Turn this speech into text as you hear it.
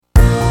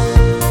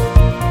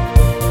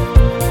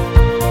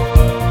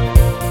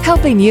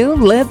helping you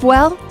live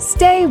well,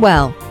 stay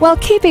well, while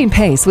keeping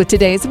pace with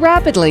today's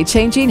rapidly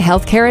changing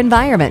healthcare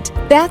environment.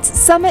 That's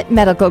Summit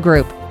Medical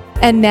Group.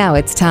 And now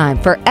it's time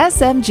for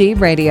SMG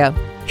Radio.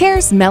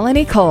 Here's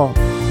Melanie Cole.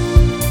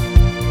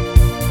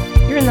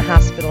 You're in the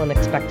hospital and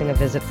expecting a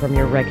visit from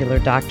your regular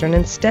doctor, and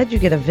instead you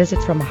get a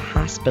visit from a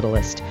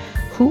hospitalist.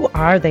 Who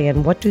are they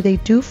and what do they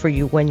do for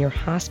you when you're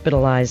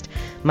hospitalized?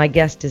 My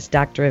guest is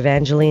Dr.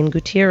 Evangeline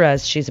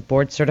Gutierrez. She's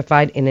board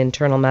certified in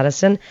internal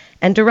medicine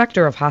and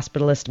director of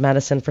hospitalist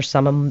medicine for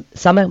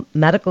Summit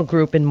Medical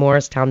Group in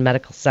Morristown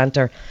Medical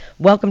Center.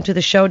 Welcome to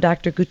the show,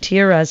 Dr.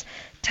 Gutierrez.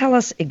 Tell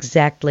us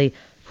exactly,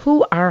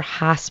 who are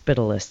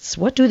hospitalists?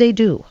 What do they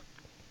do?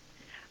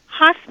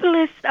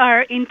 Hospitalists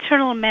are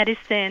internal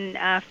medicine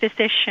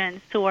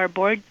physicians who are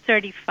board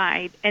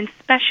certified and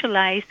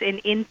specialize in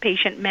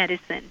inpatient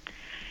medicine.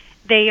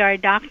 They are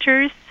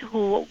doctors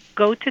who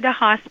go to the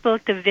hospital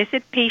to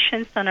visit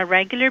patients on a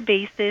regular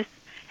basis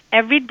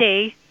every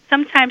day,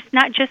 sometimes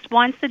not just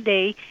once a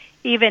day,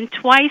 even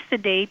twice a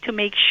day, to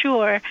make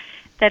sure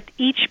that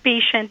each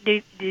patient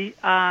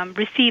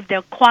receive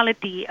the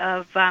quality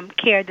of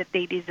care that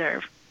they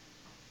deserve.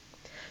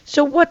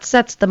 So what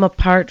sets them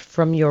apart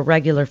from your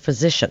regular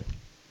physician?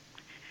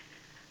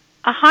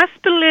 A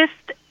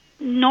hospitalist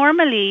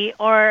normally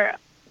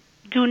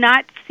do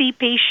not see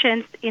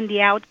patients in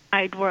the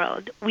outside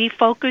world. We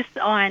focus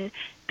on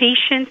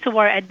patients who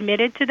are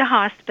admitted to the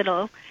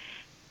hospital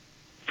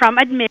from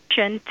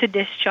admission to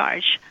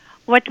discharge.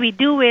 What we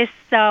do is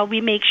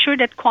we make sure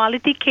that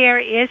quality care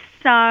is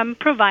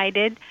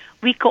provided.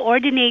 We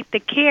coordinate the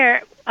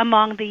care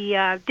among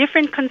the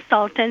different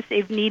consultants,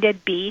 if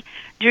needed be,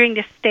 during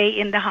the stay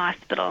in the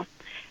hospital.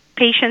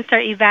 Patients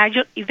are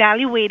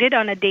evaluated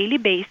on a daily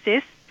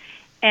basis,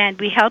 and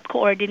we help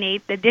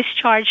coordinate the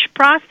discharge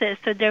process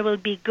so there will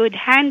be good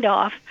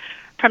handoff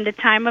from the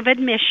time of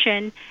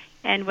admission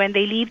and when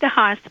they leave the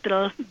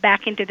hospital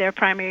back into their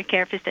primary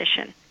care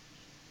physician.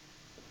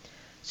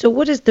 So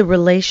what is the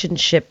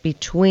relationship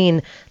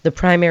between the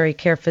primary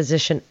care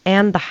physician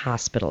and the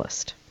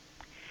hospitalist?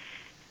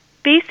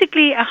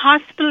 Basically, a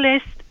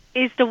hospitalist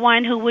is the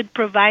one who would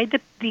provide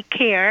the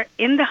care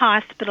in the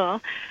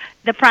hospital.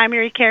 The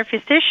primary care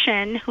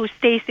physician, who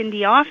stays in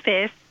the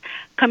office,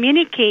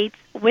 communicates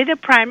with the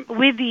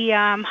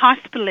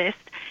hospitalist,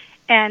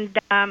 and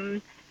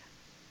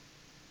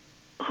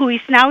who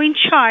is now in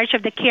charge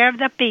of the care of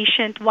the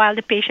patient while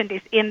the patient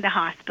is in the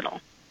hospital.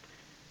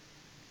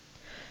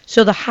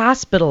 So the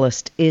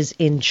hospitalist is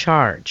in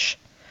charge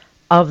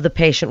of the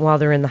patient while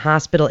they're in the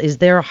hospital. Is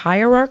there a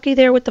hierarchy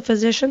there with the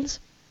physicians?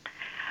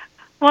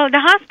 Well, the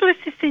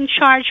hospitalist is in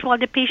charge while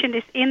the patient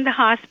is in the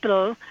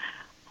hospital,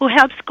 who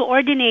helps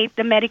coordinate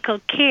the medical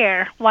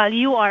care while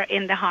you are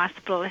in the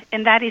hospital,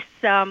 and that is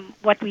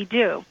what we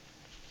do.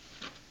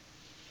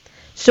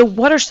 So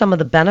what are some of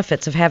the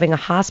benefits of having a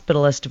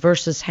hospitalist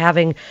versus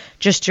having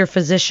just your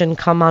physician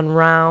come on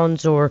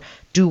rounds or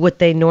do what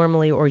they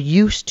normally or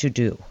used to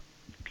do?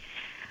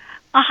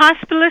 A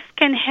hospitalist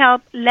can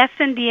help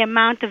lessen the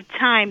amount of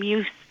time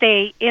you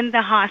stay in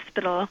the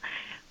hospital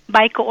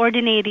by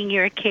coordinating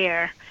your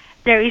care.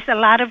 There is a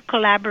lot of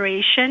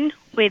collaboration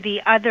with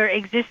the other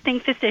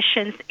existing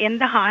physicians in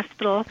the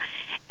hospital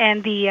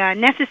and the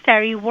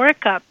necessary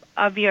workup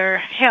of your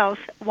health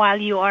while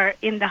you are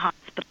in the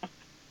hospital.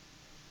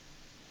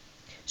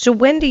 So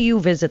when do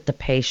you visit the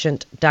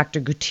patient, Dr.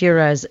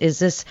 Gutierrez? Is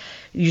this,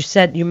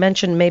 you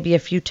mentioned maybe a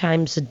few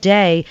times a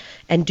day,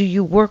 and do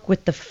you work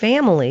with the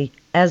family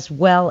as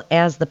well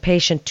as the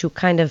patient to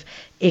kind of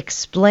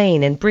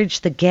explain and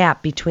bridge the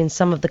gap between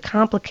some of the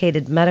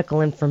complicated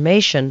medical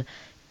information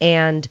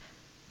and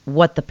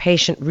what the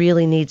patient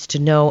really needs to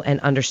know and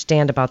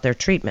understand about their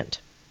treatment?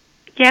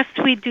 Yes,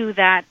 we do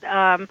that.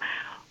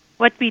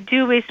 What we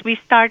do is we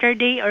start our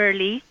day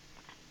early.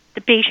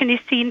 The patient is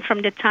seen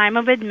from the time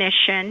of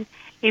admission.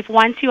 If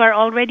once you are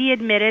already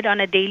admitted on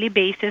a daily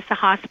basis, a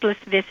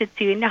hospitalist visits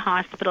you in the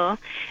hospital.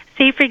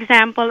 Say, for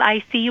example,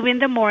 I see you in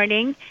the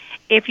morning.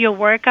 If your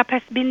workup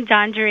has been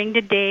done during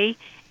the day,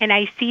 and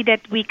I see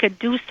that we could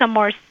do some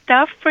more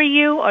stuff for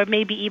you or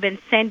maybe even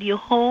send you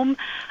home,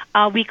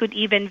 we could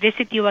even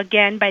visit you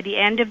again by the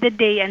end of the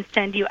day and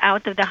send you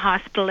out of the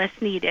hospital as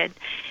needed.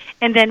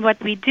 And then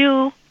what we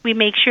do, we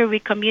make sure we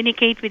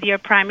communicate with your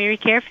primary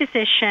care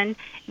physician,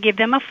 give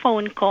them a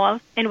phone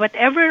call, and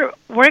whatever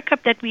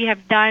workup that we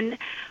have done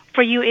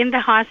for you in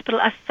the hospital,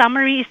 a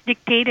summary is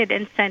dictated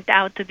and sent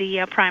out to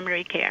the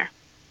primary care.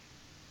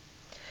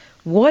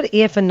 What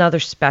if another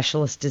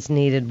specialist is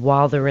needed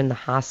while they're in the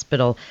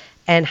hospital?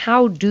 And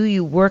how do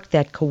you work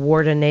that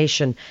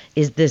coordination?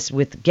 Is this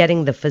with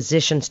getting the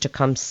physicians to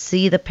come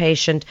see the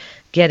patient,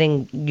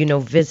 getting,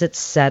 visits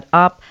set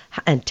up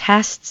and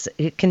tests?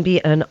 It can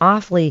be an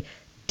awfully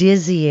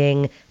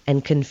dizzying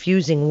and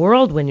confusing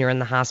world when you're in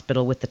the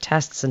hospital with the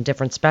tests and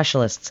different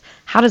specialists.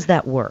 How does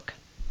that work?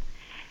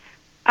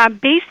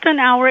 Based on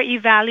our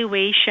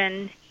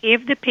evaluation,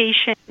 if the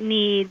patient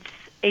needs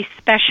a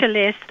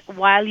specialist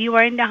while you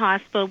are in the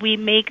hospital, we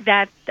make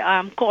that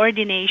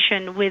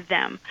coordination with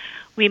them.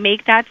 We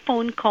make that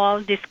phone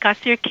call,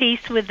 discuss your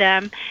case with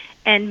them,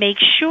 and make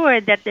sure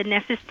that the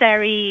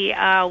necessary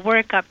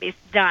workup is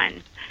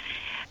done.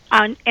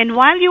 And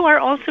while you are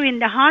also in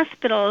the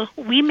hospital,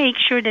 we make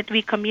sure that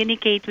we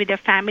communicate with the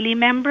family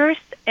members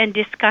and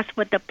discuss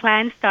what the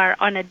plans are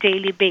on a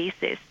daily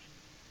basis.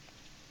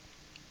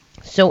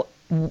 So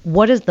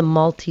what is the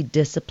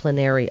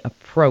multidisciplinary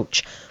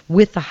approach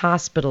with the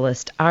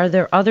hospitalist? Are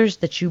there others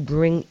that you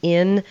bring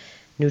in,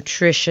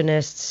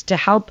 nutritionists, to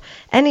help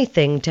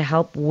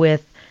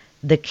with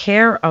the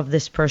care of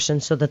this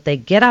person so that they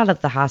get out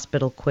of the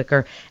hospital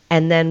quicker?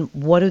 And then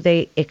what do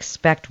they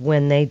expect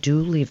when they do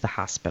leave the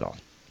hospital?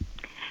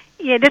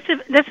 Yeah, that's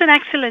an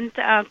excellent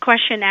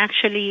question,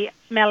 actually,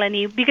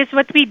 Melanie, because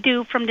what we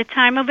do from the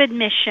time of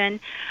admission,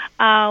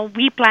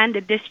 we plan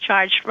the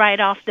discharge right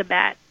off the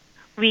bat.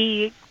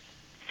 We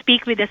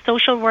speak with the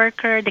social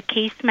worker, the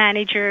case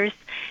managers,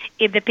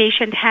 if the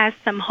patient has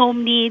some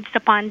home needs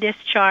upon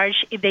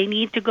discharge, if they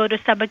need to go to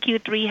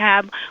subacute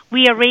rehab,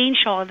 we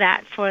arrange all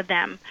that for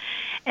them.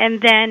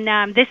 And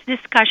then this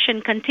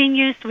discussion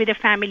continues with the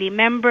family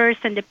members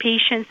and the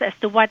patients as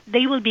to what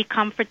they will be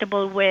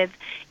comfortable with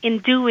in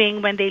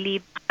doing when they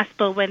leave the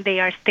hospital when they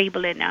are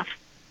stable enough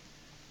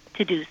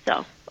to do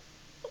so.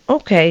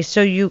 Okay,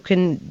 so you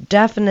can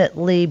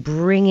definitely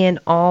bring in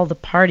all the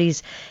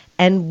parties.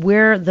 And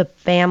where the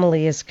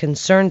family is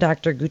concerned,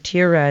 Dr.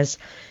 Gutierrez,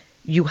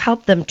 you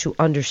help them to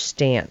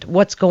understand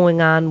what's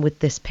going on with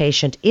this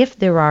patient if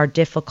there are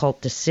difficult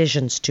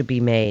decisions to be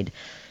made.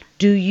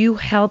 Do you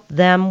help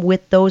them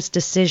with those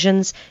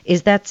decisions?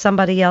 Is that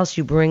somebody else?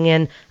 You bring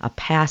in a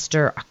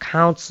pastor, a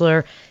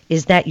counselor?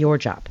 Is that your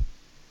job?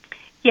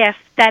 Yes,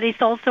 that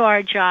is also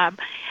our job.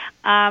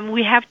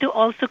 We have to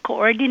also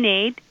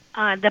coordinate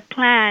the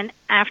plan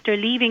after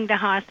leaving the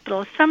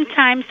hospital.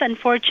 Sometimes,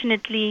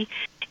 unfortunately,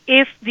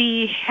 if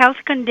the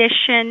health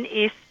condition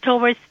is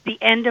towards the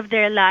end of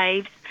their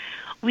lives,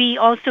 we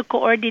also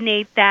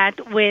coordinate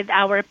that with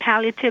our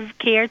palliative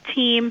care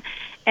team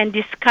and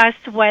discuss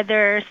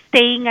whether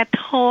staying at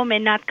home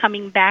and not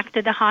coming back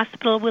to the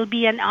hospital will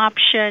be an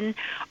option,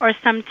 or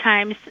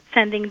sometimes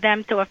sending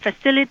them to a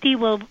facility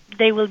where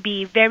they will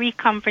be very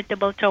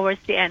comfortable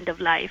towards the end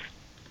of life.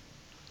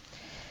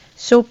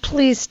 So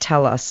please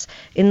tell us,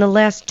 in the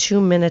last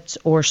 2 minutes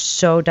or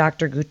so,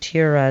 Dr.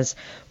 Gutierrez,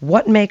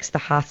 what makes the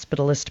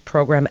hospitalist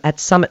program at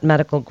Summit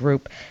Medical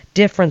Group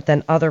different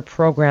than other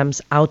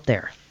programs out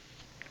there?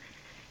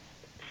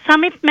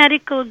 Summit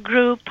Medical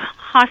Group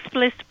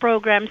hospitalist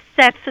program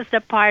sets us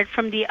apart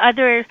from the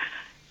other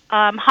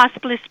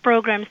hospitalist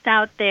programs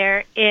out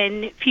there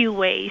in few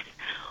ways.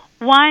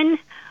 One,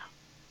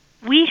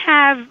 we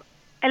have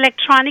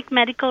electronic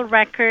medical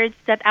records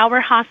that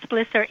our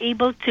hospitalists are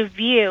able to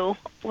view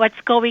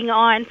what's going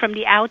on from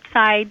the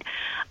outside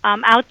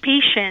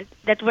outpatient,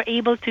 that we're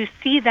able to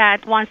see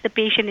that once the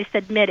patient is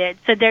admitted.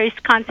 So there is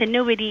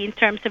continuity in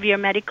terms of your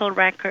medical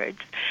records.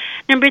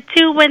 Number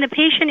two, when the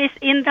patient is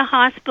in the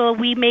hospital,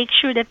 we make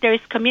sure that there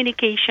is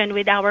communication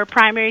with our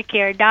primary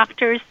care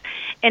doctors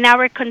and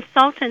our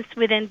consultants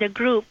within the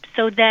group.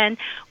 So then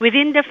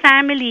within the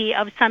family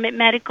of Summit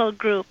Medical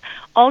Group,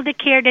 all the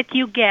care that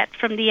you get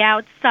from the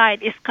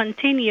outside is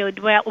continued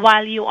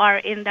while you are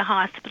in the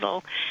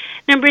hospital.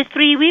 Number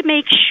three, we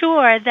make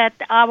sure that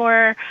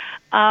our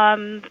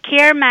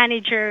care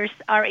managers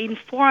are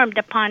informed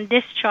upon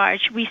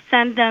discharge. We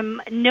send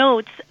them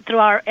notes through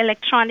our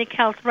electronic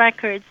health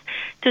records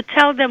to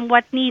tell them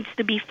what needs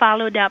to be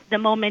followed up the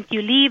moment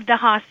you leave the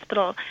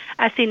hospital,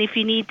 as in if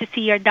you need to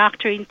see your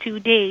doctor in 2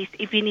 days,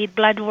 if you need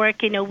blood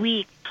work in a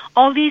week.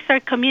 All these are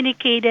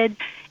communicated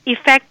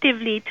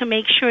effectively to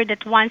make sure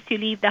that once you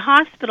leave the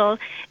hospital,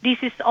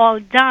 this is all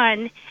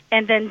done,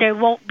 and then there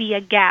won't be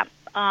a gap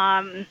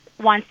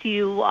once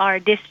you are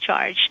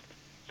discharged.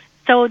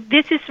 So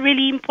this is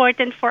really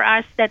important for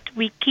us, that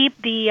we keep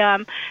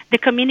the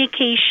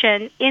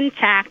communication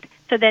intact,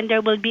 so then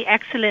there will be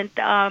excellent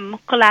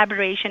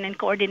collaboration and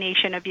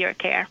coordination of your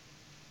care.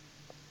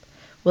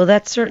 Well,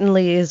 that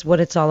certainly is what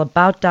it's all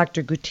about,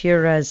 Dr.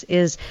 Gutierrez,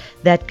 is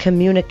that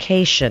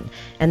communication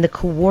and the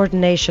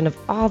coordination of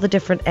all the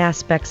different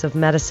aspects of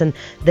medicine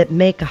that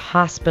make a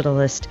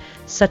hospitalist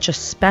such a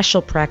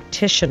special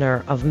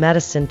practitioner of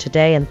medicine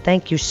today. And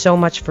thank you so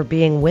much for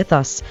being with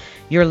us.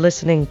 You're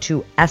listening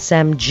to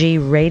SMG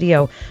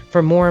Radio.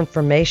 For more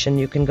information,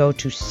 you can go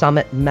to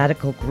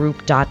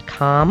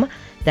summitmedicalgroup.com.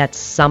 That's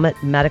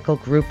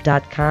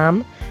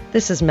summitmedicalgroup.com.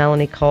 This is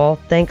Melanie Cole.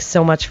 Thanks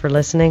so much for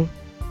listening.